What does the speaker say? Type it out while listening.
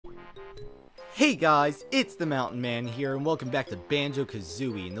Hey guys, it's the Mountain Man here, and welcome back to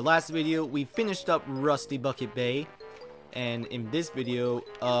Banjo-Kazooie. In the last video, we finished up Rusty Bucket Bay, and in this video,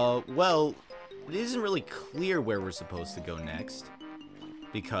 well, it isn't really clear where we're supposed to go next,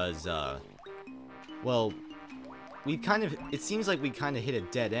 because, well, it seems like we kind of hit a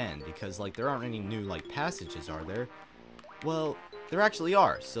dead end, because, like, there aren't any new, like, passages, are there? Well, there actually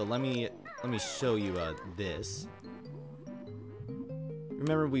are, so let me show you, this.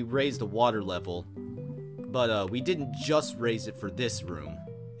 Remember, we raised the water level, but we didn't just raise it for this room.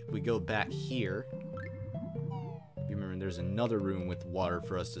 If we go back here, you remember there's another room with water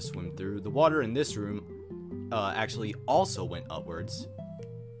for us to swim through. The water in this room actually also went upwards.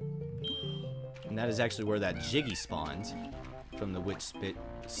 And that is actually where that Jiggy spawned from the witch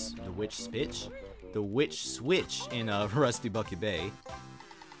switch in Rusty Bucket Bay.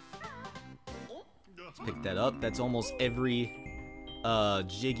 Let's pick that up. That's almost every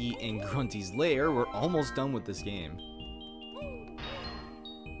Jiggy and Grunty's lair. We're almost done with this game.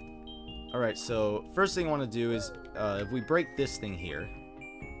 Alright, so first thing I want to do is if we break this thing here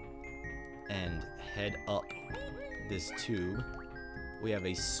and head up this tube, we have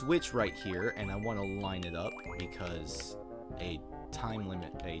a switch right here, and I want to line it up because a timer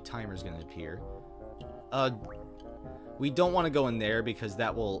is going to appear. We don't want to go in there because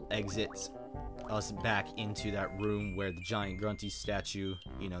that will exit us back into that room where the giant Grunty statue,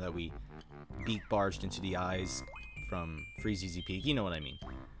 you know, that we beak barged into the eyes from Freezeezy Peak, you know what I mean.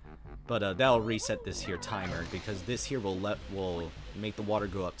 But that'll reset this here timer, because this here will make the water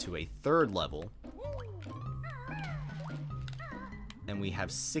go up to a 3rd level, and we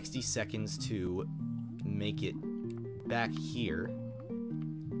have 60 seconds to make it back here,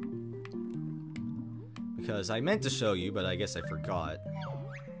 because I meant to show you, but I guess I forgot.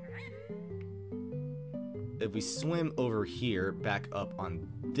 If we swim over here, back up on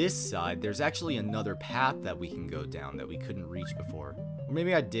this side, there's actually another path that we can go down that we couldn't reach before. Or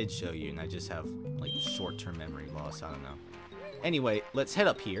maybe I did show you and I just have, like, short-term memory loss, I don't know. Anyway, let's head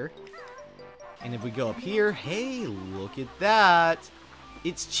up here. And if we go up here, hey, look at that!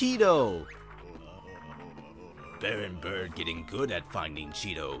 It's Cheeto! Baron Bird getting good at finding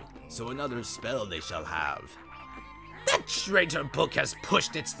Cheeto, so another spell they shall have. That traitor book has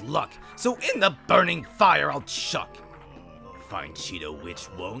pushed its luck, so in the burning fire I'll chuck. Find Cheeto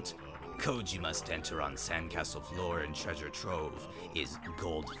which won't. Code you must enter on Sandcastle floor and treasure trove is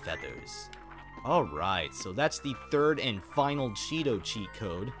gold feathers. Alright, so that's the 3rd and final Cheeto cheat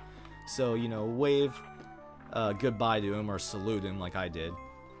code. So, you know, wave goodbye to him or salute him like I did.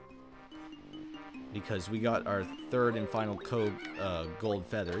 Because we got our 3rd and final code, gold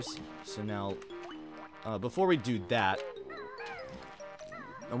feathers. So now, before we do that,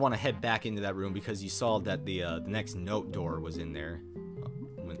 I want to head back into that room because you saw that the next note door was in there.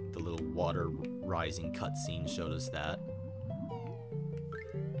 When the little water rising cutscene showed us that.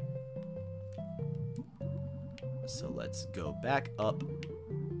 So let's go back up.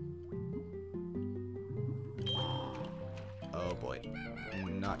 Oh boy.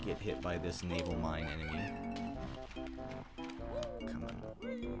 Not get hit by this naval mine enemy. Come on.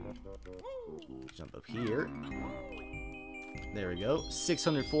 Jump up here. There we go.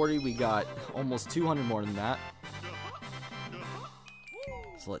 640. We got almost 200 more than that.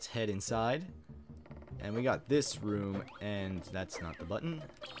 So let's head inside. And we got this room, and that's not the button.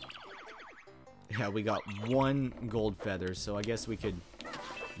 Yeah, we got 1 gold feather, so I guess we could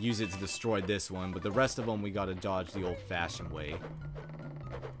use it to destroy this one, but the rest of them we gotta dodge the old-fashioned way.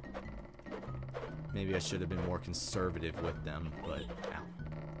 Maybe I should have been more conservative with them, but ow.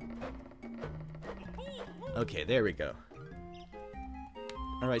 Okay, there we go.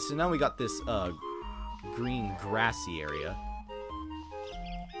 Alright, so now we got this green grassy area.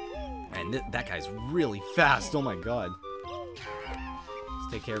 And that guy's really fast, oh my god.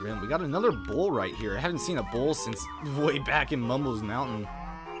 Let's take care of him. We got another bull right here. I haven't seen a bull since way back in Mumbo's Mountain.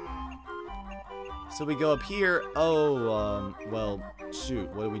 So we go up here. Oh, well, shoot,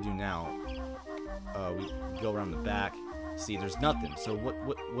 what do we do now? We go around the back. See, there's nothing. So what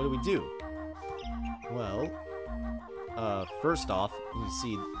do we do? Well, first off, you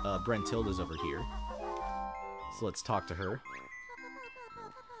see Brentilda's over here. So let's talk to her.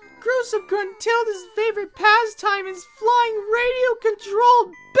 Gruesome Gruntilda's favorite pastime is flying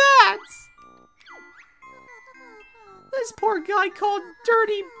radio-controlled bats! This poor guy called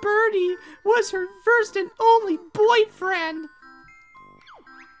Dirty Birdie was her first and only boyfriend.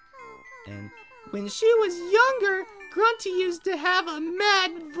 And when she was younger, Grunty used to have a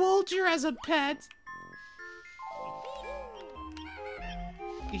mad vulture as a pet.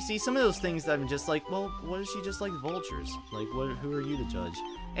 you see, some of those things that I'm just like, well, what is she just like vultures? Like, who are you to judge?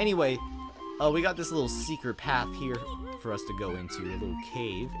 Anyway, we got this little secret path here for us to go into, a little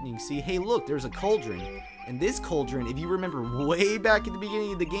cave. And you can see, hey, look, there's a cauldron. And this cauldron, if you remember way back at the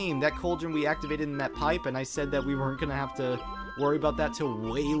beginning of the game, that cauldron we activated in that pipe, and I said that we weren't going to have to worry about that till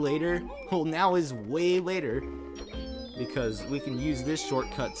way later. Well, now is way later, because we can use this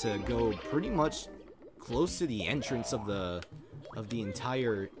shortcut to go pretty much close to the entrance of the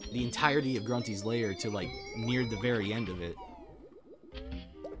entirety of Grunty's lair to, like, near the very end of it.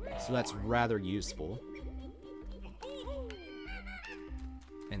 So that's rather useful.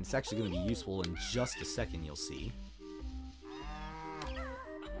 And it's actually going to be useful in just a second, you'll see.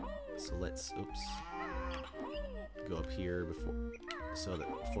 So let's, oops, go up here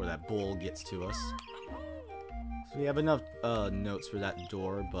before that bull gets to us. So we have enough notes for that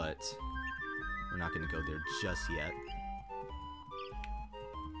door, but we're not going to go there just yet.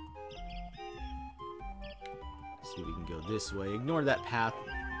 See if we can go this way. Ignore that path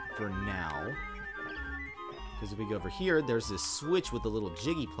for now. Because if we go over here, there's this switch with a little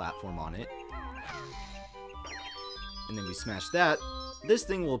jiggy platform on it. And then we smash that. This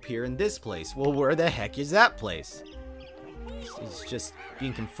thing will appear in this place. Well, where the heck is that place? It's just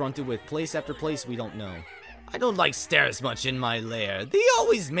being confronted with place after place we don't know. I don't like stairs much in my lair. They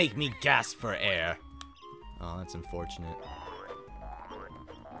always make me gasp for air. Oh, that's unfortunate.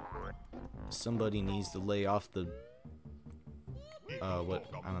 Somebody needs to lay off the... what?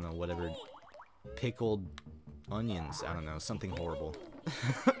 I don't know, whatever. Pickled onions. I don't know, something horrible.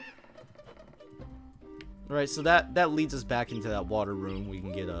 Alright, so that leads us back into that water room. We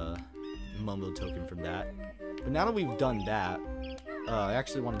can get a Mumbo token from that. But now that we've done that, I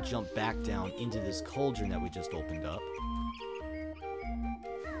actually want to jump back down into this cauldron that we just opened up.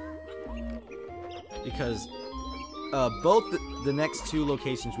 Because both the next two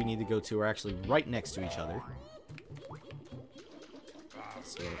locations we need to go to are actually right next to each other.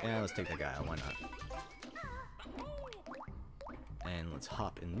 So, yeah, let's take that guy out, why not? And let's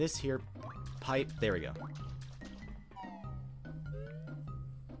hop in this here pipe. There we go.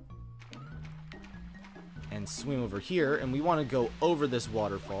 And swim over here, and we want to go over this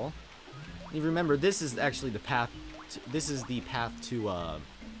waterfall. You remember, this is actually the path. This is the path to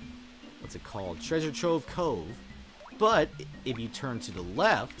what's it called? Treasure Trove Cove. But if you turn to the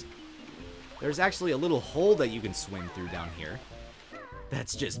left, there's actually a little hole that you can swim through down here.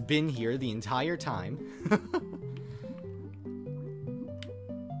 That's just been here the entire time.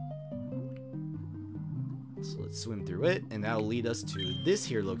 So let's swim through it, and that'll lead us to this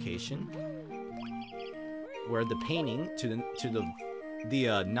here location, where the painting to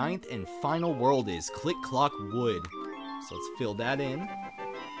the ninth and final world is. Click Clock Wood. So let's fill that in.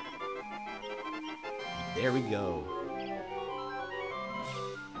 There we go.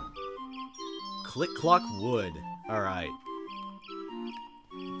 Click Clock Wood. Alright.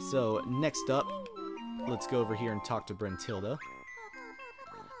 So, next up, let's go over here and talk to Brentilda.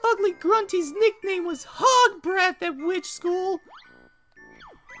 Ugly Grunty's nickname was Hog Breath at witch school.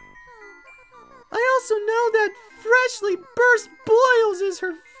 I also know that freshly burst boils is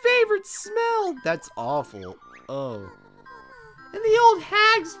her favorite smell. That's awful. Oh. And the old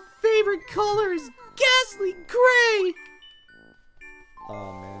hag's favorite color is ghastly gray.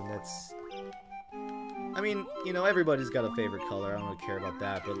 Oh man, that's... I mean, you know, everybody's got a favorite color. I don't really care about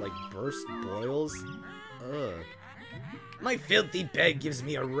that, but like burst boils? Ugh. My filthy bed gives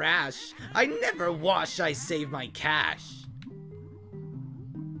me a rash. I never wash, I save my cash.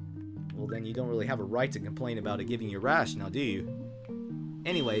 Well, then you don't really have a right to complain about it giving you a rash, now do you?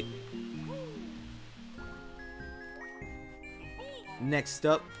 Anyway. Next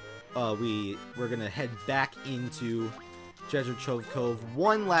up, we're gonna head back into Treasure Trove Cove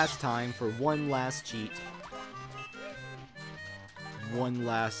one last time for one last cheat. One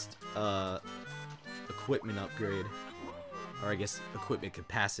last, equipment upgrade. Or I guess equipment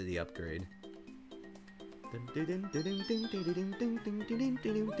capacity upgrade.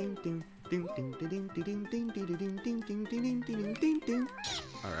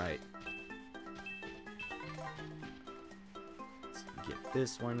 Alright. Let's get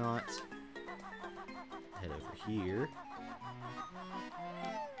this, why not? Head over here.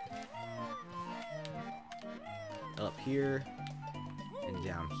 Up here. And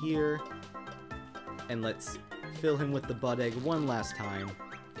down here. And let's fill him with the bud egg one last time.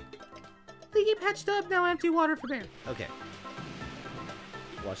 Leaky patched up, now empty water for bear. Okay.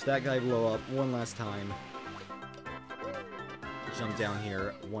 Watch that guy blow up one last time. Jump down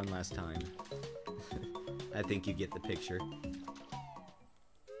here one last time. I think you get the picture.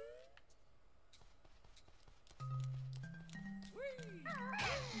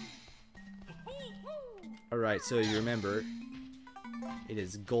 Alright, so you remember, It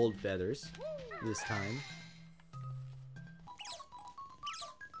is gold feathers this time.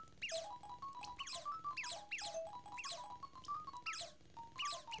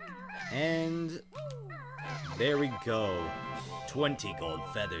 And there we go. 20 gold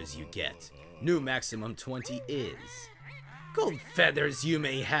feathers you get. New maximum 20 is. Gold feathers you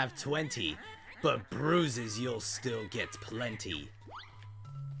may have 20, but bruises you'll still get plenty.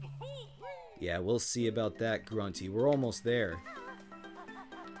 Yeah, we'll see about that, Grunty. We're almost there.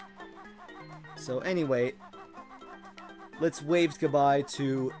 So anyway, let's wave goodbye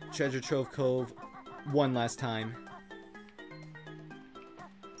to Treasure Trove Cove one last time.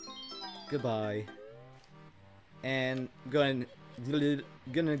 Goodbye. And gonna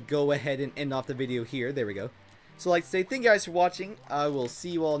go ahead and end off the video here. There we go. So like to say, thank you guys for watching. I will see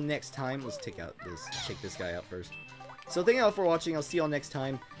you all next time. Let's take this guy out first. So thank you all for watching. I'll see you all next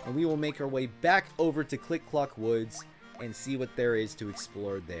time, and we will make our way back over to Click Clock Woods and see what there is to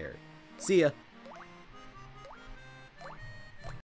explore there. See ya.